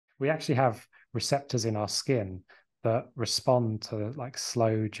we actually have receptors in our skin that respond to like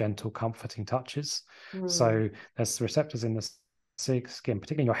slow, gentle, comforting touches. So there's receptors in the skin,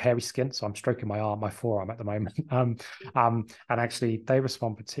 particularly in your hairy skin. So I'm stroking my forearm at the moment. And actually they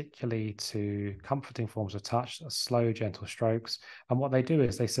respond particularly to comforting forms of touch, slow, gentle strokes. And what they do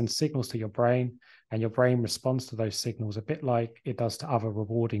is they send signals to your brain, and your brain responds to those signals a bit like it does to other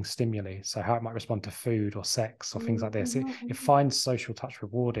rewarding stimuli. So how it might respond to food or sex or things like this. It finds social touch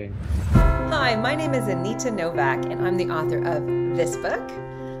rewarding. Hi, my name is Anita Nowak, and I'm the author of this book.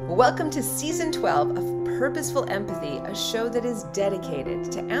 Welcome to Season 12 of Purposeful Empathy, a show that is dedicated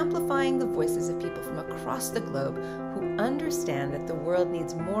to amplifying the voices of people from across the globe who understand that the world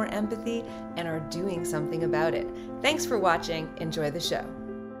needs more empathy and are doing something about it. Thanks for watching. Enjoy the show.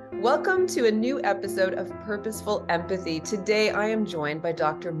 Welcome to a new episode of Purposeful Empathy. Today, I am joined by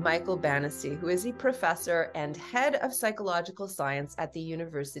Dr. Michael Banissy, who is a professor and head of psychological science at the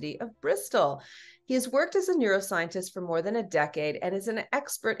University of Bristol. He has worked as a neuroscientist for more than a decade and is an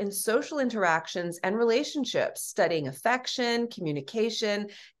expert in social interactions and relationships, studying affection, communication,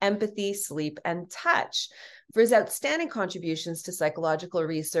 empathy, sleep, and touch. For his outstanding contributions to psychological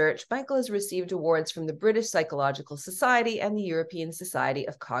research, Michael has received awards from the British Psychological Society and the European Society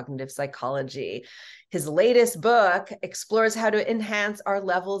of Cognitive Psychology. His latest book explores how to enhance our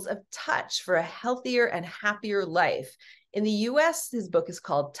levels of touch for a healthier and happier life. In the US, his book is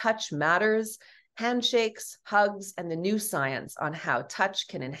called Touch Matters: Handshakes, Hugs, and the New Science on How Touch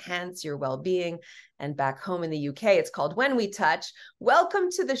Can Enhance Your Well-Being. And back home in the UK, it's called When We Touch. Welcome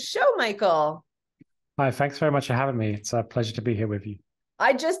to the show, Michael. Hi, thanks very much for having me. It's a pleasure to be here with you.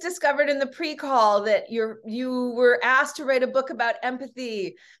 I just discovered in the pre-call that you were asked to write a book about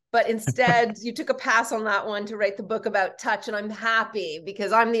empathy, but instead you took a pass on that one to write the book about touch, and I'm happy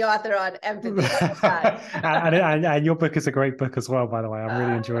because I'm the author on empathy. and your book is a great book as well, by the way. I'm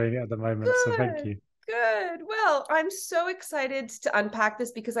really enjoying it at the moment, Good, so thank you. Good. Well, I'm so excited to unpack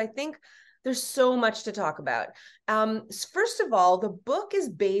this because I think there's so much to talk about. First of all, the book is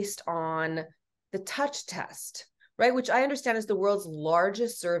based on the touch test, right? Which I understand is the world's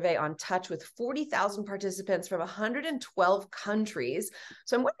largest survey on touch with 40,000 participants from 112 countries.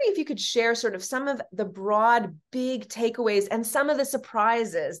 So I'm wondering if you could share sort of some of the broad, big takeaways and some of the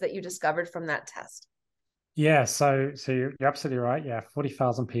surprises that you discovered from that test. Yeah, so you're absolutely right. Yeah,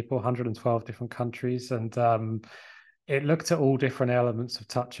 40,000 people, 112 different countries. And it looked at all different elements of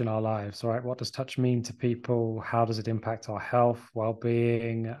touch in our lives, right? What does touch mean to people? How does it impact our health,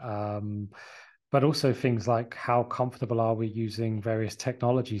 well-being? But also things like how comfortable are we using various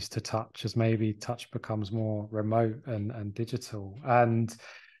technologies to touch, as maybe touch becomes more remote and digital. And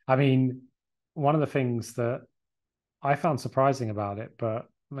I mean, one of the things that I found surprising about it, but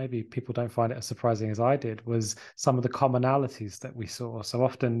maybe people don't find it as surprising as I did, was some of the commonalities that we saw. So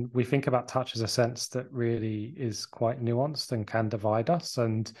often we think about touch as a sense that really is quite nuanced and can divide us.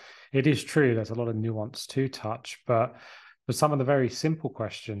 And it is true, there's a lot of nuance to touch, but for some of the very simple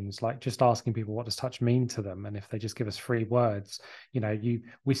questions, like just asking people what does touch mean to them, and if they just give us 3 words,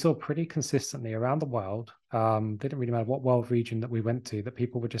 we saw pretty consistently around the world, didn't really matter what world region that we went to, that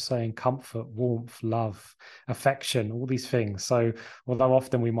people were just saying comfort, warmth, love, affection, all these things. So although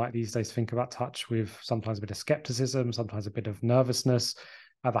often we might these days think about touch with sometimes a bit of skepticism, sometimes a bit of nervousness,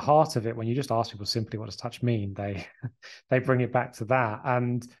 at the heart of it, when you just ask people simply what does touch mean, they bring it back to that.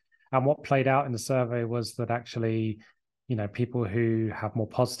 And what played out in the survey was that actually, people who have more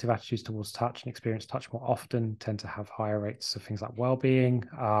positive attitudes towards touch and experience touch more often tend to have higher rates of things like well-being.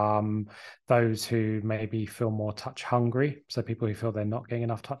 Those who maybe feel more touch hungry, so people who feel they're not getting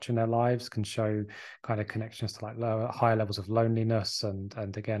enough touch in their lives, can show kind of connections to like higher levels of loneliness and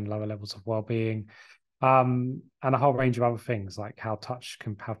again, lower levels of well-being. And a whole range of other things, like how touch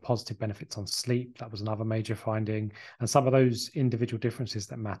can have positive benefits on sleep. That was another major finding. And some of those individual differences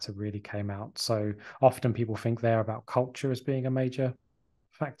that matter really came out. So often people think there about culture as being a major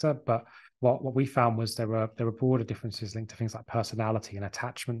factor, but what we found was there were broader differences linked to things like personality and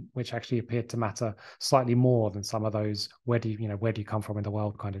attachment, which actually appeared to matter slightly more than some of those where do you come from in the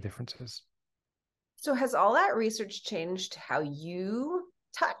world kind of differences. So has all that research changed how you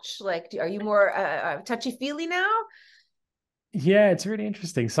touch? Like, are you more touchy-feely now? Yeah, it's really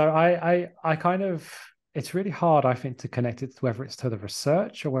interesting. So I kind of, it's really hard, I think, to connect it to whether it's to the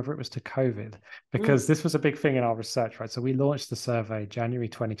research or whether it was to COVID, because this was a big thing in our research, right? So we launched the survey January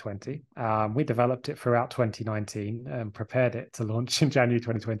 2020. We developed it throughout 2019 and prepared it to launch in January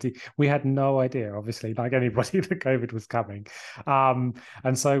 2020. We had no idea, obviously, like anybody, that COVID was coming.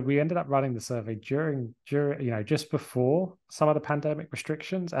 And so we ended up running the survey during just before some of the pandemic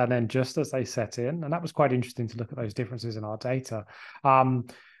restrictions, and then just as they set in. And that was quite interesting to look at those differences in our data.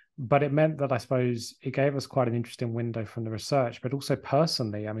 but it meant that I suppose it gave us quite an interesting window from the research, but also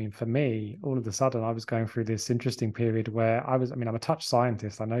personally, I mean, for me, all of a sudden I was going through this interesting period where I mean, I'm a touch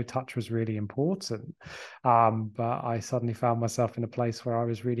scientist. I know touch was really important, but I suddenly found myself in a place where I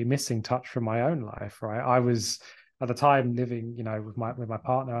was really missing touch from my own life, right? I was at the time living, with my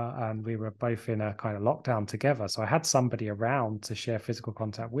partner, and we were both in a kind of lockdown together. So I had somebody around to share physical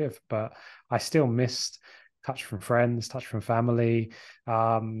contact with, but I still missed touch from friends, touch from family.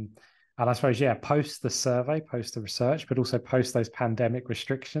 And I suppose, yeah, post the survey, post the research, but also post those pandemic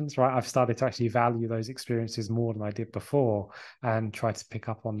restrictions, right? I've started to actually value those experiences more than I did before and try to pick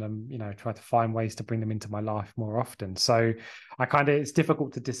up on them, try to find ways to bring them into my life more often. So it's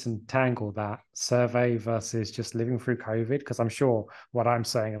difficult to disentangle that survey versus just living through COVID, because I'm sure what I'm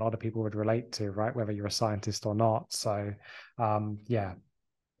saying a lot of people would relate to, right? Whether you're a scientist or not. So, yeah.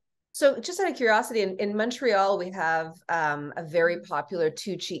 So just out of curiosity, in Montreal, we have a very popular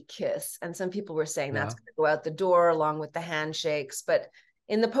two-cheek kiss. And some people were saying that's going to go out the door along with the handshakes. But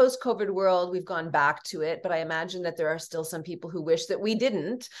in the post-COVID world, we've gone back to it. But I imagine that there are still some people who wish that we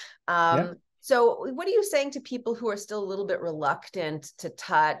didn't. So what are you saying to people who are still a little bit reluctant to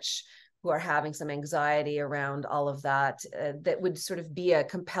touch, who are having some anxiety around all of that, that would sort of be a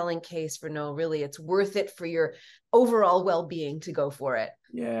compelling case for, no, really, it's worth it for your overall well-being to go for it?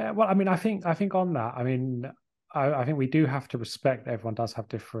 Yeah, well, I mean, I think on that, I mean, I think we do have to respect that everyone does have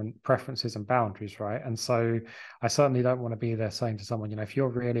different preferences and boundaries, right? And so I certainly don't want to be there saying to someone, if you're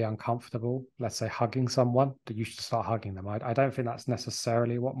really uncomfortable, let's say hugging someone, that you should start hugging them. I don't think that's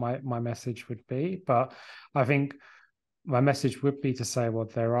necessarily what my message would be, but I think my message would be to say, well,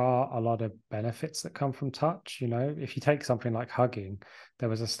 there are a lot of benefits that come from touch. If you take something like hugging, there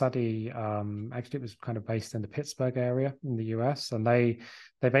was a study, actually it was kind of based in the Pittsburgh area in the US, and they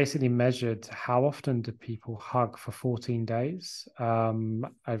basically measured how often do people hug for 14 days over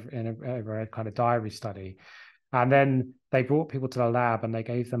a kind of diary study. And then they brought people to the lab and they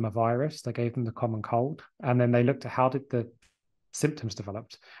gave them a virus, they gave them the common cold, and then they looked at how did the symptoms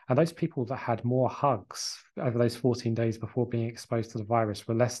developed. And those people that had more hugs over those 14 days before being exposed to the virus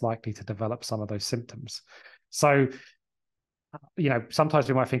were less likely to develop some of those symptoms. So, sometimes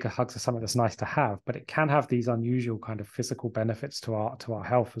we might think of hugs as something that's nice to have, but it can have these unusual kind of physical benefits to our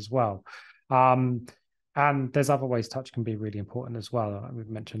health as well. And there's other ways touch can be really important as well. We've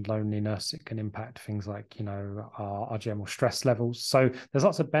mentioned loneliness. It can impact things like, our general stress levels. So there's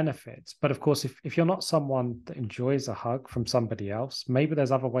lots of benefits. But of course, if you're not someone that enjoys a hug from somebody else, maybe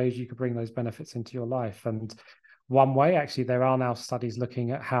there's other ways you could bring those benefits into your life. And one way, actually, there are now studies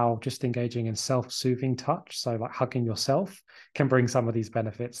looking at how just engaging in self-soothing touch, so like hugging yourself, can bring some of these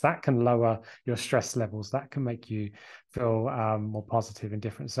benefits. That can lower your stress levels. That can make you feel more positive in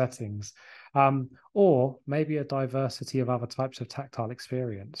different settings. Or maybe a diversity of other types of tactile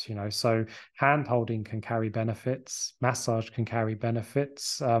experience, so hand holding can carry benefits, massage can carry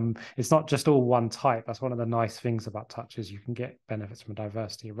benefits. It's not just all one type. That's one of the nice things about touch, is you can get benefits from a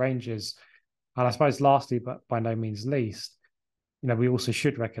diversity of ranges. And I suppose lastly, but by no means least, we also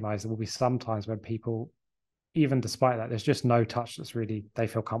should recognize there will be some times when people, even despite that, there's just no touch that's really they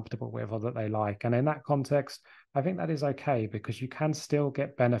feel comfortable with or that they like. And in that context, I think that is okay, because you can still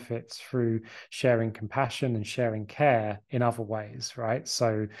get benefits through sharing compassion and sharing care in other ways, right?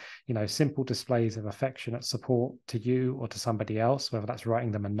 So, simple displays of affectionate support to you or to somebody else, whether that's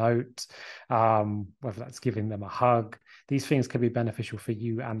writing them a note, whether that's giving them a hug, these things can be beneficial for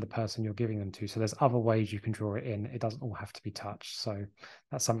you and the person you're giving them to. So there's other ways you can draw it in. It doesn't all have to be touch. So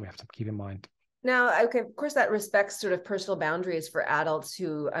that's something we have to keep in mind. Now, okay, of course, that respects sort of personal boundaries for adults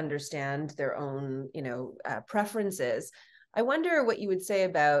who understand their own, preferences. I wonder what you would say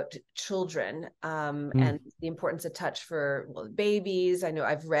about children and the importance of touch for babies. I know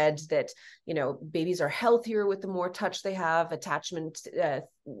I've read that, babies are healthier with the more touch they have. Attachment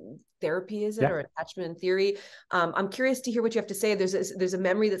therapy, is it, or attachment theory? I'm curious to hear what you have to say. There's a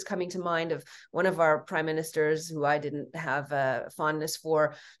memory that's coming to mind of one of our prime ministers, who I didn't have a fondness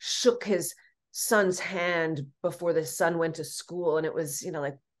for, shook his son's hand before the son went to school, and it was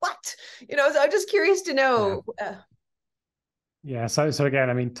like, what, so I'm just curious to know. So again,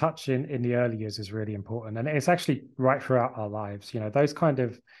 I mean, touch in the early years is really important, and it's actually right throughout our lives. Those kind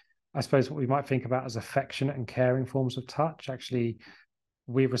of, I suppose, what we might think about as affectionate and caring forms of touch, actually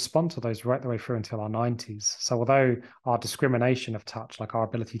we respond to those right the way through until our 90s. So although our discrimination of touch, like our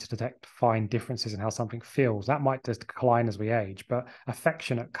ability to find differences in how something feels, that might just decline as we age, but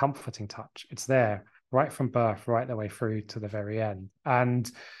affectionate, comforting touch, it's there right from birth, right the way through to the very end. And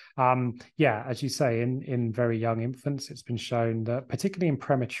as you say, in very young infants, it's been shown that, particularly in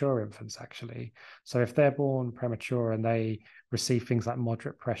premature infants, actually, so if they're born premature and they receive things like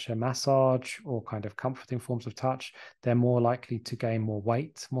moderate pressure massage or kind of comforting forms of touch, they're more likely to gain more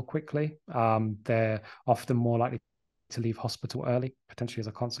weight more quickly. They're often more likely to leave hospital early, potentially as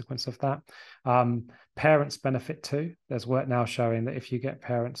a consequence of that. Parents benefit too. There's work now showing that if you get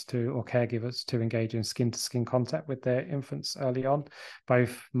parents to, or caregivers to, engage in skin-to-skin contact with their infants early on,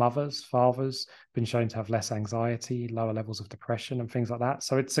 both mothers, fathers, been shown to have less anxiety, lower levels of depression and things like that.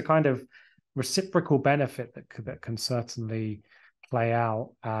 So it's a kind of reciprocal benefit that can certainly play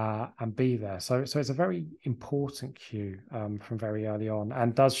out and be there. So it's a very important cue from very early on,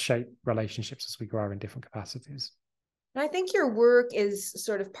 and does shape relationships as we grow in different capacities. And I think your work is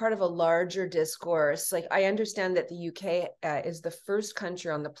sort of part of a larger discourse. Like, I understand that the UK is the first country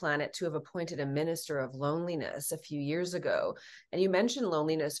on the planet to have appointed a minister of loneliness a few years ago. And you mentioned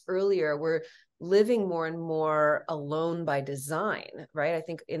loneliness earlier. We're living more and more alone by design, right? I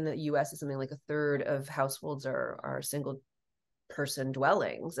think in the US, it's something like a third of households are single person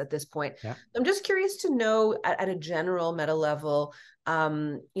dwellings at this point. Yeah. I'm just curious to know at a general meta level,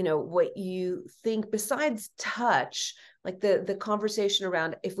 what you think besides touch, like the conversation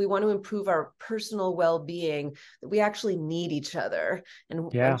around, if we want to improve our personal well-being, that we actually need each other. And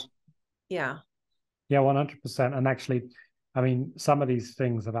yeah, 100%. And actually, I mean, some of these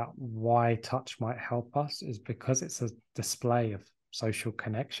things about why touch might help us is because it's a display of social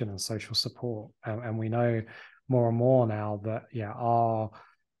connection and social support. And we know more and more now that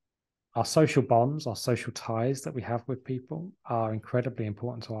our social bonds, our social ties that we have with people are incredibly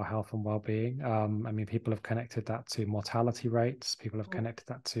important to our health and well-being. I mean, people have connected that to mortality rates. People have connected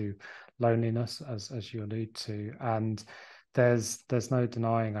that to loneliness, as you allude to. And there's no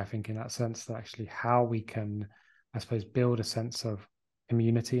denying, I think, in that sense, that actually how we can, I suppose, build a sense of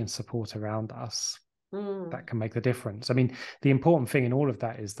community and support around us that can make the difference. I mean, the important thing in all of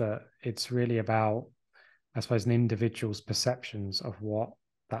that is that it's really about, I suppose, an individual's perceptions of what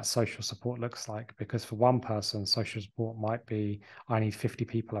that social support looks like. Because for one person, social support might be, I need 50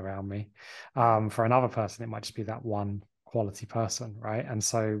 people around me. For another person, it might just be that one quality person, right? And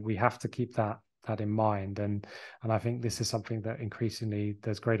so we have to keep that in mind. And I think this is something that increasingly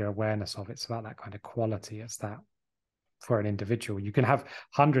there's greater awareness of. It's about that kind of quality. It's that for an individual, you can have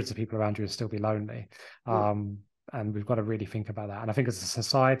hundreds of people around you and still be lonely. And we've got to really think about that. And I think as a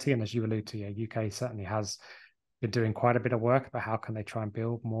society, and as you allude to, UK certainly has been doing quite a bit of work about how can they try and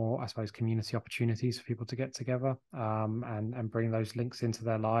build more, I suppose, community opportunities for people to get together and bring those links into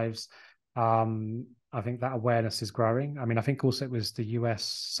their lives. I think that awareness is growing. I mean, I think also it was the US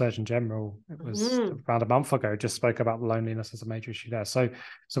Surgeon General, it was around a month ago, just spoke about loneliness as a major issue there. So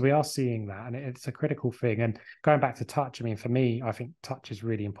we are seeing that, and it's a critical thing. And going back to touch, I mean, for me, I think touch is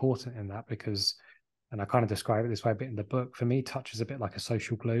really important in that because, and I kind of describe it this way a bit in the book, for me, touch is a bit like a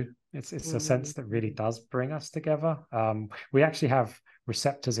social glue. It's a sense that really does bring us together. We actually have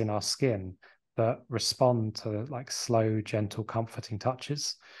receptors in our skin that respond to like slow, gentle, comforting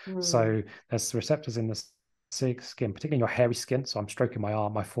touches. So there's receptors in the skin, particularly in your hairy skin. So I'm stroking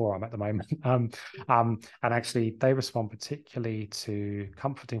my forearm at the moment. And actually they respond particularly to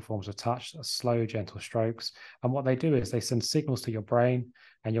comforting forms of touch, slow, gentle strokes. And what they do is they send signals to your brain,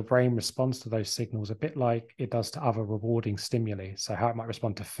 and your brain responds to those signals a bit like it does to other rewarding stimuli. So how it might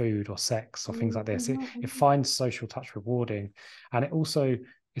respond to food or sex or things like this. It finds social touch rewarding. And it also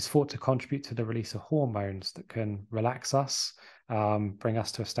is thought to contribute to the release of hormones that can relax us, bring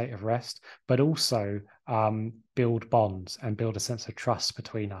us to a state of rest, but also build bonds and build a sense of trust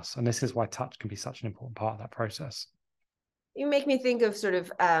between us. And this is why touch can be such an important part of that process. You make me think of sort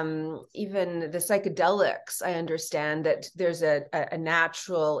of even the psychedelics. I understand that there's a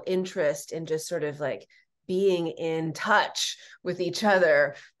natural interest in just sort of like being in touch with each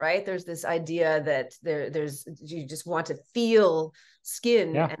other, right? There's this idea that there's you just want to feel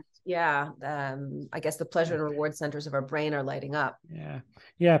skin, and I guess the pleasure and reward centers of our brain are lighting up.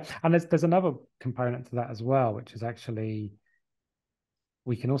 And there's another component to that as well, which is actually,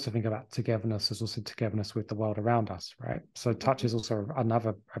 we can also think about togetherness as also togetherness with the world around us, right? So touch is also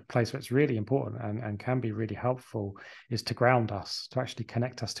another place where it's really important and can be really helpful, is to ground us, to actually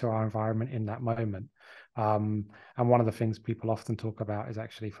connect us to our environment in that moment. And one of the things people often talk about is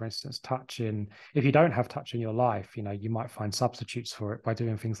actually, for instance, touch in, if you don't have touch in your life, you might find substitutes for it by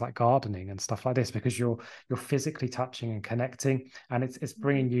doing things like gardening and stuff like this, because you're physically touching and connecting, and it's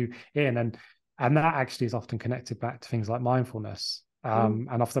bringing you in. And that actually is often connected back to things like mindfulness. And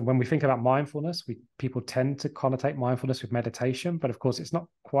often when we think about mindfulness, people tend to connotate mindfulness with meditation, but of course it's not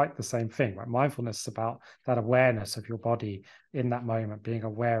quite the same thing, right? Mindfulness is about that awareness of your body in that moment, being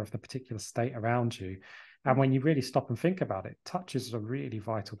aware of the particular state around you. And when you really stop and think about it, touch is a really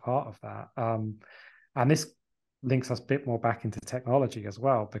vital part of that. And this links us a bit more back into technology as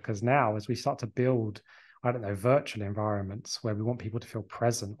well, because now as we start to build, I don't know, virtual environments where we want people to feel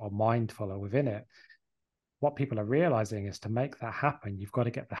present or mindful or within it, what people are realizing is to make that happen, you've got to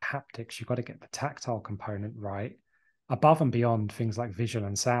get the haptics, you've got to get the tactile component right, above and beyond things like vision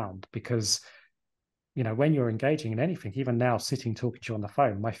and sound. Because, you know, when you're engaging in anything, even now sitting talking to you on the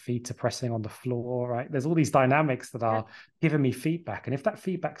phone, my feet are pressing on the floor, right? There's all these dynamics that are giving me feedback. And if that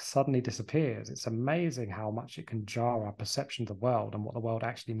feedback suddenly disappears, it's amazing how much it can jar our perception of the world and what the world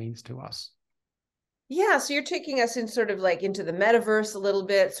actually means to us. Yeah, so you're taking us in sort of like into the metaverse a little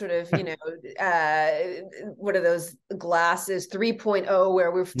bit, sort of, what are those glasses 3.0,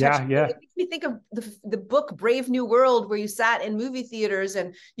 where we're touching. Yeah. It makes me think of the book Brave New World, where you sat in movie theaters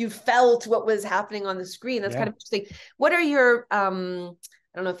and you felt what was happening on the screen. That's kind of interesting. What are your I don't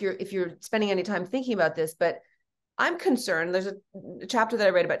know if you're spending any time thinking about this, but I'm concerned. There's a chapter that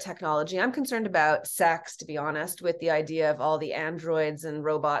I read about technology. I'm concerned about sex, to be honest, with the idea of all the androids and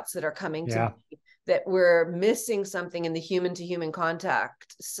robots that are coming to be, that we're missing something in the human to human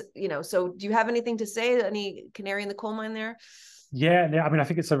contact. So do you have anything to say? Any canary in the coal mine there? Yeah. I mean, I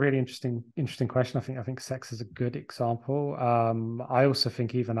think it's a really interesting question. I think sex is a good example. I also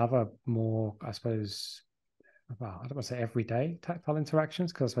think even other more, I suppose, well, I don't want to say everyday tactile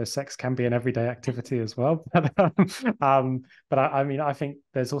interactions, because I suppose sex can be an everyday activity as well. But I mean, I think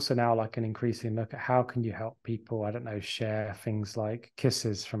there's also now like an increasing look at how can you help people, I don't know, share things like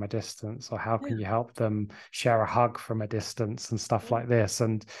kisses from a distance, or how can you help them share a hug from a distance and stuff like this.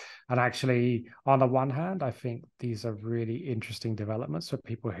 And actually, on the one hand, I think these are really interesting developments for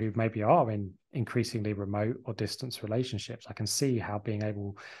people who maybe are in increasingly remote or distance relationships. I can see how being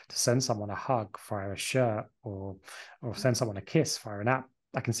able to send someone a hug via a shirt, or send someone a kiss via an app,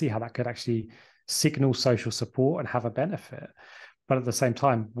 I can see how that could actually signal social support and have a benefit. But at the same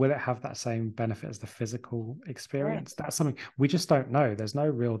time, will it have that same benefit as the physical experience? That's something we just don't know. There's no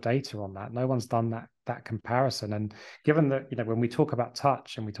real data on that. No one's done that comparison. And given that, you know, when we talk about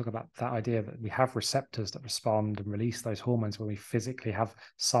touch and we talk about that idea that we have receptors that respond and release those hormones when we physically have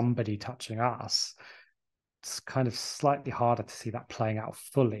somebody touching us, it's kind of slightly harder to see that playing out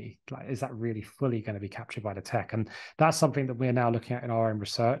fully. Like, is that really fully going to be captured by the tech? And that's something that we're now looking at in our own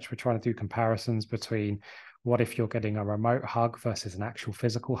research. We're trying to do comparisons between what if you're getting a remote hug versus an actual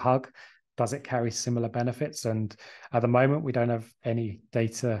physical hug? Does it carry similar benefits? And at the moment, we don't have any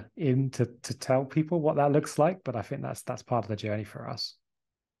data in to tell people what that looks like, but I think that's part of the journey for us.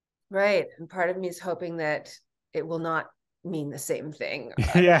 Right. And part of me is hoping that it will not mean the same thing.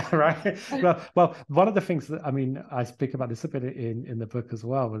 Yeah, right. Well, one of the things that, I mean, I speak about this a bit in the book as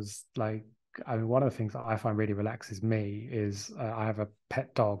well, was like, I mean, one of the things that I find really relaxes me is I have a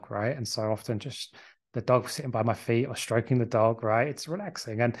pet dog, right? And so often just the dog sitting by my feet or stroking the dog, right? It's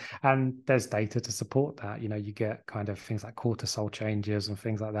relaxing. And there's data to support that. You know, you get kind of things like cortisol changes and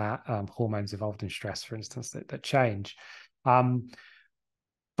things like that, hormones involved in stress, for instance, that change.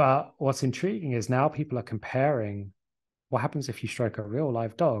 But what's intriguing is now people are comparing what happens if you stroke a real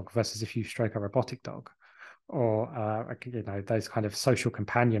live dog versus if you stroke a robotic dog, or you know, those kind of social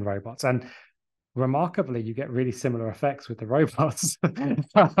companion robots. And remarkably, you get really similar effects with the robots. And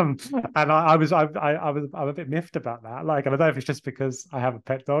I'm a bit miffed about that. Like, I don't know if it's just because I have a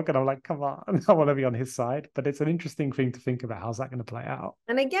pet dog and I'm like, come on, I want to be on his side. But it's an interesting thing to think about. How's that going to play out?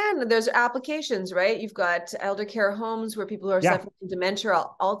 And again, there's applications, right? You've got elder care homes where people who are suffering from dementia,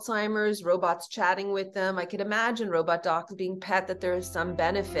 Alzheimer's, robots chatting with them. I could imagine robot dogs being pet, that there is some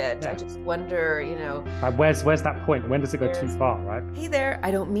benefit. I just wonder, you know. Where's that point? When does it go too far, right? Hey there.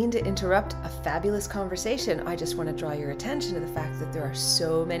 I don't mean to interrupt a fabulous conversation. I just want to draw your attention to the fact that there are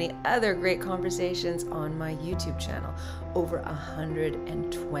so many other great conversations on my YouTube channel. Over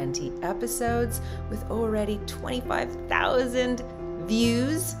 120 episodes with already 25,000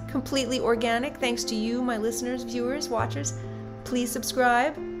 views, completely organic. Thanks to you, my listeners, viewers, watchers. Please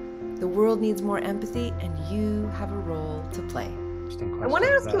subscribe. The world needs more empathy, and you have a role to play. I want to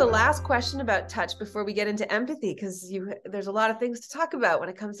ask you a last question about touch before we get into empathy, because there's a lot of things to talk about when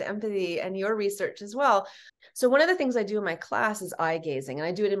it comes to empathy and your research as well. So one of the things I do in my class is eye gazing, and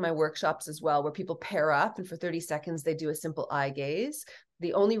I do it in my workshops as well, where people pair up and for 30 seconds they do a simple eye gaze.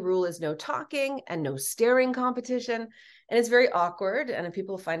 The only rule is no talking and no staring competition. And it's very awkward, and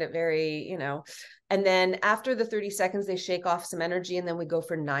people find it very, you know, and then after the 30 seconds, they shake off some energy, and then we go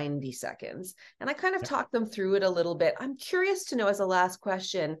for 90 seconds. And I kind of talk them through it a little bit. I'm curious to know, as a last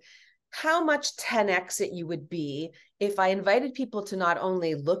question, how much 10x it you would be if I invited people to not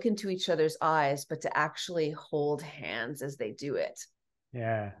only look into each other's eyes, but to actually hold hands as they do it.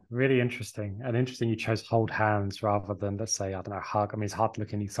 Yeah, really interesting. And interesting you chose hold hands rather than, let's say, I don't know, hug. I mean, it's hard to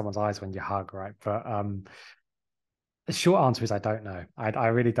look in someone's eyes when you hug, right? But The short answer is I don't know. I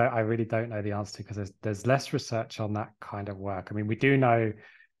really don't. I really don't know the answer because there's less research on that kind of work. I mean, we do know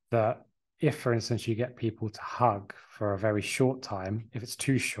that if, for instance, you get people to hug for a very short time, if it's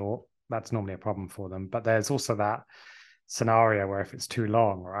too short, that's normally a problem for them. But there's also that scenario where if it's too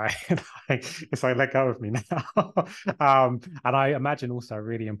long, right, it's like let go of me now. And I imagine also a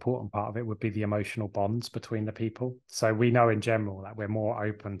really important part of it would be the emotional bonds between the people. So we know in general that we're more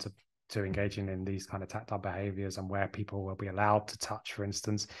open to engaging in these kind of tactile behaviors and where people will be allowed to touch, for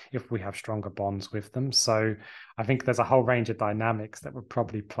instance, if we have stronger bonds with them. So I think there's a whole range of dynamics that would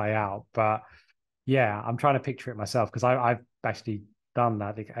probably play out. But yeah, I'm trying to picture it myself because I've actually done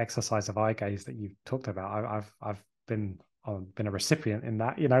that the exercise of eye gaze that you've talked about. I've been a recipient in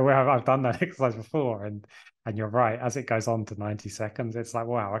that, where I've done that exercise before, and you're right. As it goes on to 90 seconds, it's like,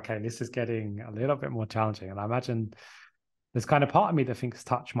 wow, okay, this is getting a little bit more challenging. And I imagine there's kind of part of me that thinks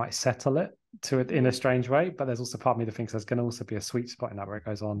touch might settle it to it in a strange way, but there's also part of me that thinks there's going to also be a sweet spot in that where it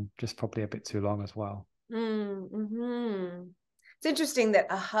goes on just probably a bit too long as well. Mm-hmm. It's interesting that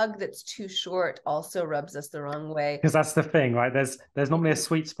a hug that's too short also rubs us the wrong way. Because that's the thing, right? There's normally a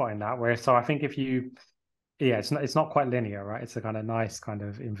sweet spot in that where, so I think if you, yeah, it's not quite linear, right? It's a kind of nice kind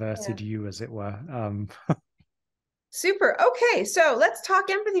of inverted U, as it were. Super. Okay, so let's talk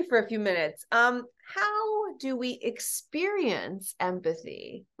empathy for a few minutes. How do we experience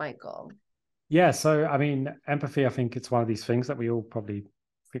empathy, Michael? Yeah, so I mean, empathy, I think it's one of these things that we all probably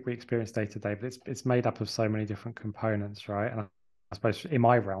think we experience day to day, but it's made up of so many different components, right? And I suppose in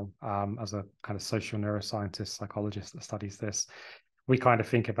my realm, as a kind of social neuroscientist, psychologist that studies this, we kind of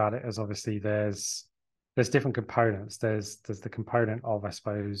think about it as obviously there's different components. There's the component of, I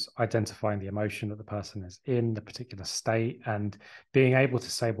suppose, identifying the emotion that the person is in, the particular state, and being able to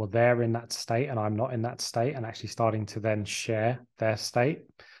say, well, they're in that state and I'm not in that state, and actually starting to then share their state.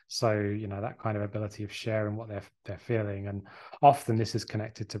 So, that kind of ability of sharing what they're feeling. And often this is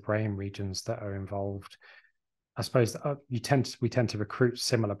connected to brain regions that are involved. I suppose we tend to recruit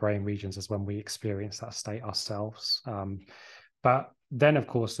similar brain regions as when we experience that state ourselves. But then, of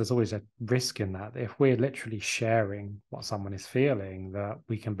course, there's always a risk in that if we're literally sharing what someone is feeling, that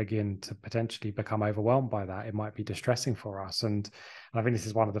we can begin to potentially become overwhelmed by that. It might be distressing for us. And I think this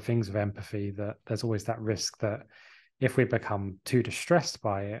is one of the things of empathy, that there's always that risk that if we become too distressed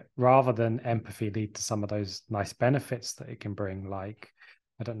by it, rather than empathy lead to some of those nice benefits that it can bring, like,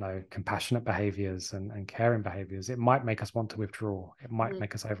 I don't know, compassionate behaviors and caring behaviors, it might make us want to withdraw. It might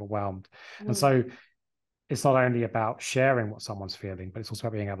make us overwhelmed. And so it's not only about sharing what someone's feeling, but it's also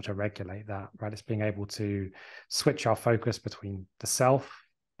about being able to regulate that, right? It's being able to switch our focus between the self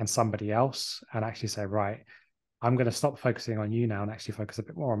and somebody else and actually say, right, I'm going to stop focusing on you now and actually focus a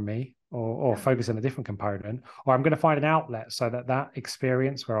bit more on me, or focus on a different component, or I'm going to find an outlet so that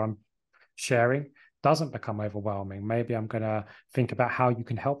experience where I'm sharing doesn't become overwhelming. Maybe I'm going to think about how you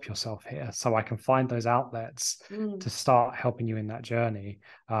can help yourself here so I can find those outlets to start helping you in that journey.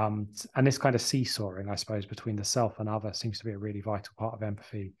 And this kind of seesawing, I suppose, between the self and other seems to be a really vital part of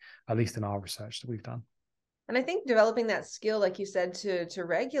empathy, at least in our research that we've done. And I think developing that skill, like you said, to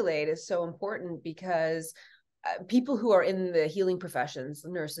regulate is so important because people who are in the healing professions,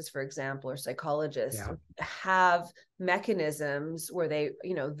 nurses, for example, or psychologists, have mechanisms where they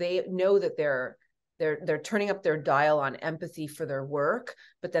know that they're turning up their dial on empathy for their work,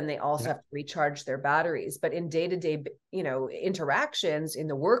 but then they also have to recharge their batteries. But in day-to-day, interactions in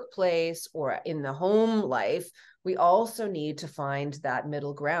the workplace or in the home life, we also need to find that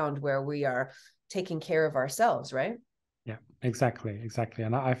middle ground where we are taking care of ourselves, right? Yeah, exactly.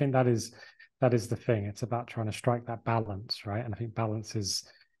 And I think that is the thing. It's about trying to strike that balance, right? And I think balance is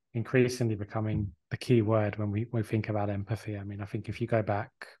increasingly becoming the key word when we think about empathy. I mean, I think if you go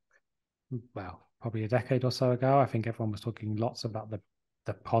back, well, probably a decade or so ago, I think everyone was talking lots about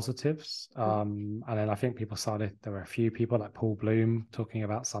the positives. And then I think there were a few people like Paul Bloom talking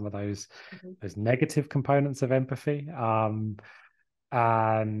about some of those negative components of empathy. And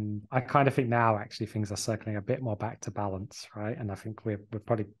I kind of think now actually things are circling a bit more back to balance, right? And I think we're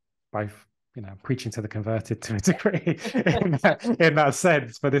probably both, preaching to the converted to a degree in that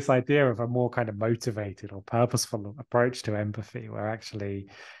sense, but this idea of a more kind of motivated or purposeful approach to empathy, where actually,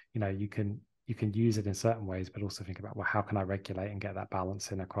 you can use it in certain ways, but also think about, well, how can I regulate and get that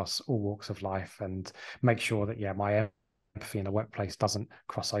balance in across all walks of life and make sure that, my empathy in the workplace doesn't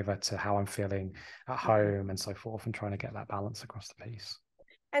cross over to how I'm feeling at home and so forth, and trying to get that balance across the piece.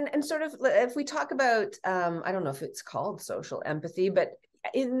 And sort of, if we talk about, I don't know if it's called social empathy, but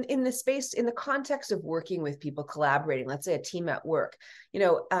in the space, in the context of working with people, collaborating, let's say a team at work,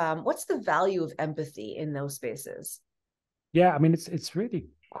 what's the value of empathy in those spaces? Yeah, I mean, it's really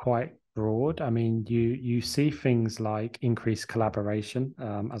quite broad. I mean, you see things like increased collaboration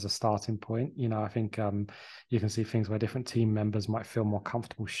as a starting point. I think you can see things where different team members might feel more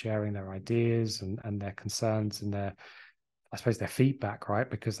comfortable sharing their ideas and their concerns and I suppose their feedback, right?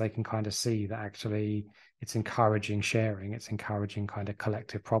 Because they can kind of see that actually it's encouraging sharing, it's encouraging kind of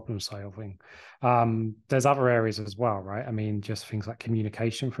collective problem solving. There's other areas as well, right? I mean, just things like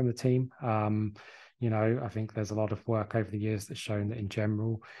communication from the team. I think there's a lot of work over the years that's shown that in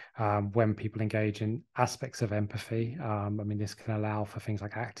general, when people engage in aspects of empathy, I mean, this can allow for things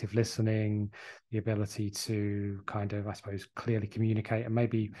like active listening, the ability to kind of, I suppose, clearly communicate and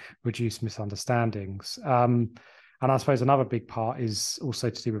maybe reduce misunderstandings. And I suppose another big part is also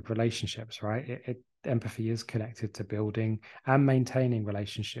to do with relationships, right? Empathy is connected to building and maintaining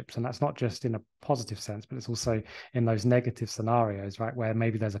relationships. And that's not just in a positive sense, but it's also in those negative scenarios, right? Where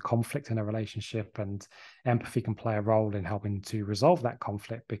maybe there's a conflict in a relationship and empathy can play a role in helping to resolve that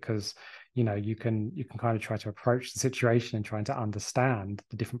conflict because, you can kind of try to approach the situation and trying to understand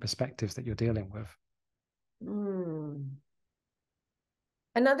the different perspectives that you're dealing with.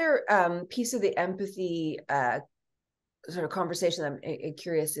 Another piece of the empathy sort of conversation I'm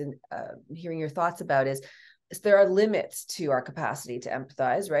curious in hearing your thoughts about is there are limits to our capacity to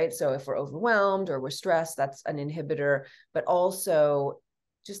empathize, right? So if we're overwhelmed or we're stressed, that's an inhibitor, but also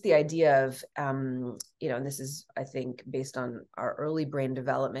just the idea of, and this is, I think, based on our early brain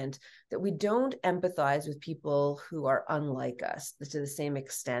development, that we don't empathize with people who are unlike us to the same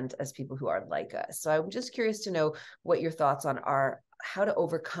extent as people who are like us. So I'm just curious to know what your thoughts on are, how to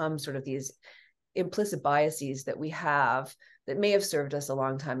overcome sort of these implicit biases that we have that may have served us a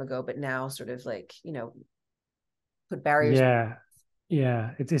long time ago, but now sort of like, put barriers.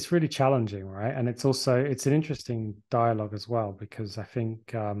 Yeah, it's really challenging, right? And it's an interesting dialogue as well, because I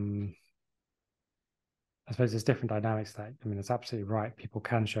think I suppose there's different dynamics that, I mean, it's absolutely right. People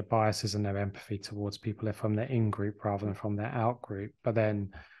can show biases in their empathy towards people if from their in-group rather than from their out-group. But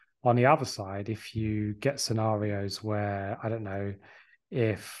then on the other side, if you get scenarios where, I don't know,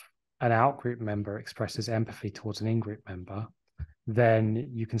 if an out-group member expresses empathy towards an in-group member, then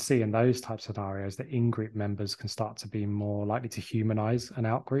you can see in those types of scenarios that in-group members can start to be more likely to humanize an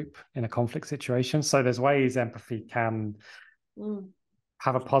out-group in a conflict situation. So there's ways empathy can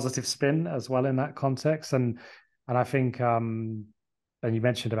have a positive spin as well in that context. And I think, and you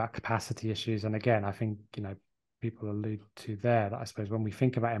mentioned about capacity issues. And again, I think, people allude to there that I suppose when we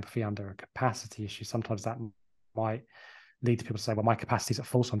think about empathy under a capacity issue, sometimes that might lead to people to say, well, my capacity's at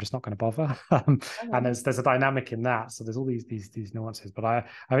full, so I'm just not going to bother. And there's a dynamic in that. So there's all these nuances. But I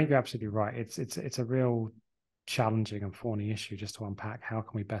think you're absolutely right. It's a real challenging and thorny issue just to unpack. How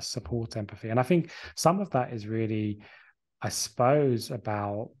can we best support empathy? And I think some of that is really, I suppose,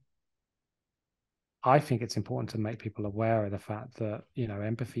 I think it's important to make people aware of the fact that,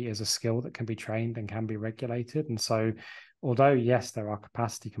 empathy is a skill that can be trained and can be regulated. And so although, yes, there are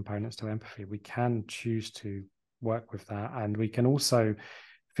capacity components to empathy, we can choose to work with that. And we can also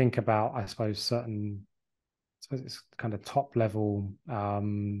think about, I suppose it's kind of top level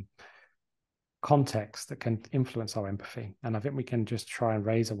context that can influence our empathy. And I think we can just try and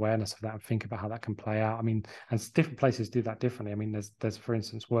raise awareness of that and think about how that can play out. I mean, and different places do that differently. I mean, there's for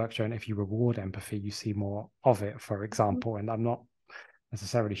instance, work showing if you reward empathy, you see more of it, for example. And I'm not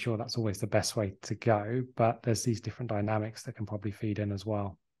necessarily sure that's always the best way to go, but there's these different dynamics that can probably feed in as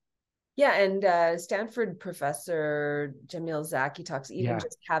well. Yeah, and Stanford professor Jamil Zaki talks even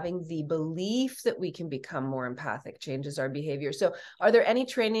just having the belief that we can become more empathic changes our behavior. So are there any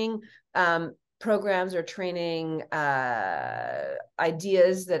training programs or training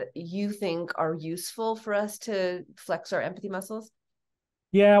ideas that you think are useful for us to flex our empathy muscles?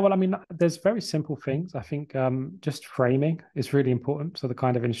 Yeah, well, I mean, there's very simple things. I think just framing is really important. So the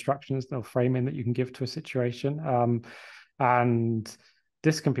kind of instructions or framing that you can give to a situation. And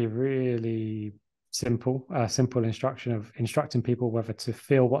this can be really simple instruction of instructing people whether to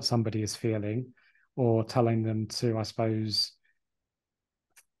feel what somebody is feeling or telling them to, I suppose,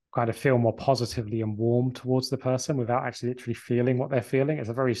 kind of feel more positively and warm towards the person without actually literally feeling what they're feeling. It's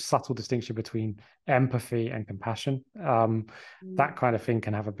a very subtle distinction between empathy and compassion. That kind of thing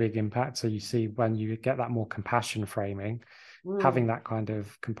can have a big impact. So you see when you get that more compassion framing, having that kind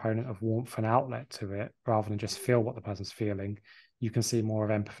of component of warmth and outlet to it, rather than just feel what the person's feeling, you can see more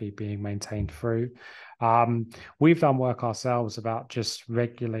of empathy being maintained through. We've done work ourselves about just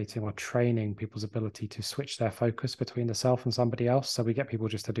regulating or training people's ability to switch their focus between the self and somebody else. So we get people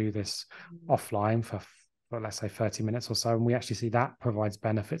just to do this offline for let's say 30 minutes or so. And we actually see that provides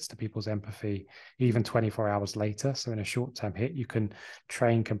benefits to people's empathy even 24 hours later. So in a short-term hit, you can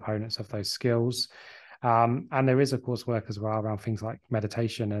train components of those skills. And there is, of course, work as well around things like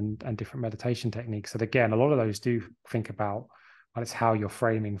meditation and different meditation techniques. And again, a lot of those do think about, well, it's how you're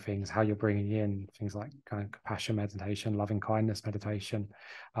framing things, how you're bringing in things like kind of compassion meditation, loving kindness meditation.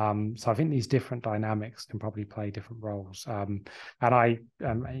 So I think these different dynamics can probably play different roles. And I,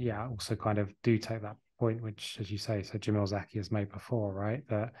 also kind of do take that point, which, as you say, so Jamil Zaki has made before, right?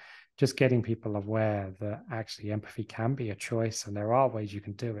 That just getting people aware that actually empathy can be a choice and there are ways you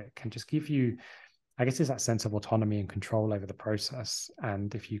can do it, can just give you, I guess, it's that sense of autonomy and control over the process.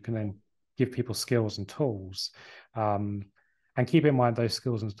 And if you can then give people skills and tools, and keep in mind those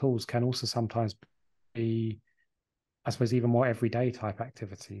skills and tools can also sometimes be, I suppose, even more everyday type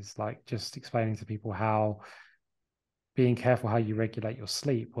activities, like just explaining to people how being careful how you regulate your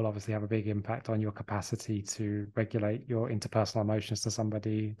sleep will obviously have a big impact on your capacity to regulate your interpersonal emotions to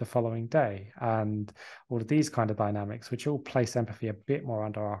somebody the following day. And all of these kind of dynamics, which all place empathy a bit more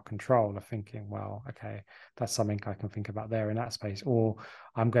under our control, of thinking, well, okay, that's something I can think about there in that space. Or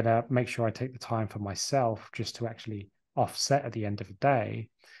I'm going to make sure I take the time for myself just to actually offset at the end of the day.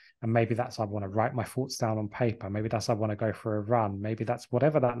 And maybe that's, I want to write my thoughts down on paper. Maybe that's, I want to go for a run. Maybe that's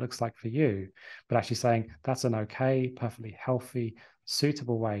whatever that looks like for you. But actually saying that's an okay, perfectly healthy,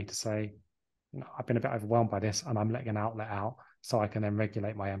 suitable way to say, I've been a bit overwhelmed by this and I'm letting an outlet out so I can then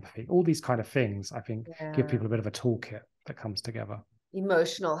regulate my empathy. All these kind of things, I think, give people a bit of a toolkit that comes together.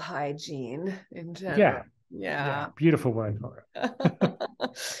 Emotional hygiene in general. Yeah. Beautiful word for it.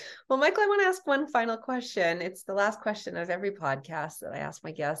 Well, Michael, I want to ask one final question. It's the last question of every podcast that I ask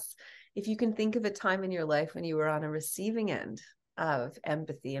my guests. If you can think of a time in your life when you were on a receiving end of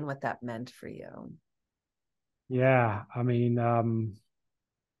empathy and what that meant for you. Yeah, I mean,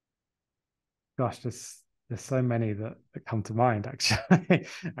 gosh, there's so many that come to mind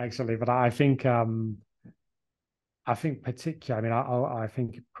actually, but I think particularly, I mean, I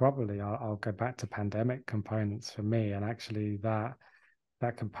think probably I'll go back to pandemic components for me, and actually that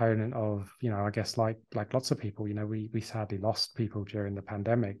component of, I guess like lots of people, we sadly lost people during the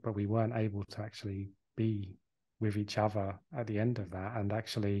pandemic, but we weren't able to actually be with each other at the end of that. And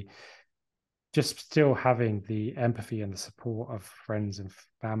actually just still having the empathy and the support of friends and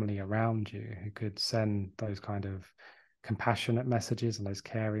family around you who could send those kind of compassionate messages and those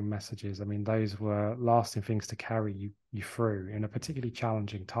caring messages. I mean, those were lasting things to carry you through in a particularly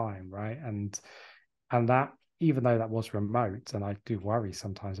challenging time, right? And that, even though that was remote, and I do worry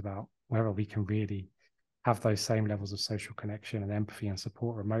sometimes about whether we can really have those same levels of social connection and empathy and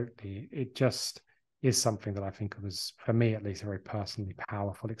support remotely, it just is something that I think was, for me at least, a very personally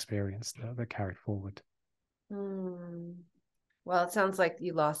powerful experience that carried forward. Well, it sounds like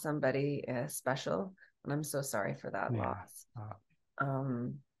you lost somebody special, and I'm so sorry for that loss.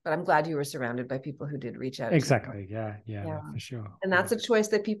 But I'm glad you were surrounded by people who did reach out. Exactly. Yeah, for sure. And that's a choice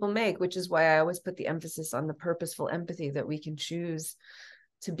that people make, which is why I always put the emphasis on the purposeful empathy, that we can choose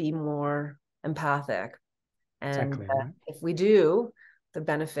to be more empathic. And exactly, right. If we do, the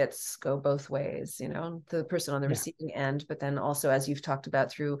benefits go both ways, the person on the receiving end, but then also, as you've talked about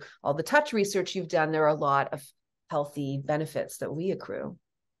through all the touch research you've done, there are a lot of healthy benefits that we accrue.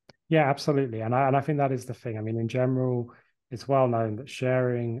 Yeah, absolutely. And I think that is the thing. I mean, in general, it's well known that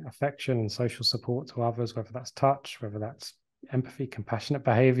sharing affection and social support to others, whether that's touch, whether that's empathy, compassionate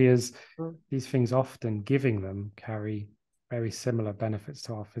behaviors, these things, often giving them, carry very similar benefits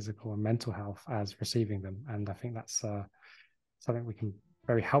to our physical and mental health as receiving them. And I think that's something we can,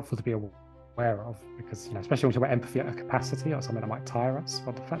 very helpful to be aware of, because, especially when we talk about empathy at a capacity or something that might tire us,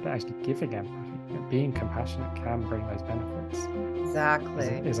 but the fact that actually giving empathy, being compassionate, can bring those benefits.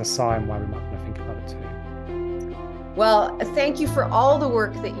 Exactly. Is a sign why we might want to think about it too. Well, thank you for all the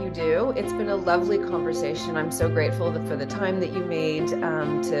work that you do. It's been a lovely conversation. I'm so grateful for the time that you made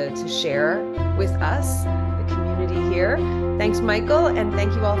to share with us, the community here. Thanks, Michael, and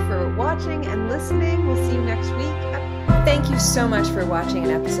thank you all for watching and listening. We'll see you next week. Thank you so much for watching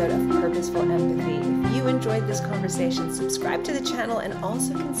an episode of Purposeful Empathy. If you enjoyed this conversation, subscribe to the channel and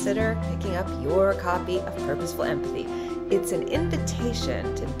also consider picking up your copy of Purposeful Empathy. It's an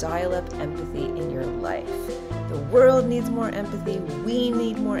invitation to dial up empathy in your life. The world needs more empathy. We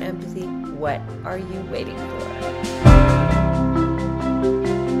need more empathy. What are you waiting for?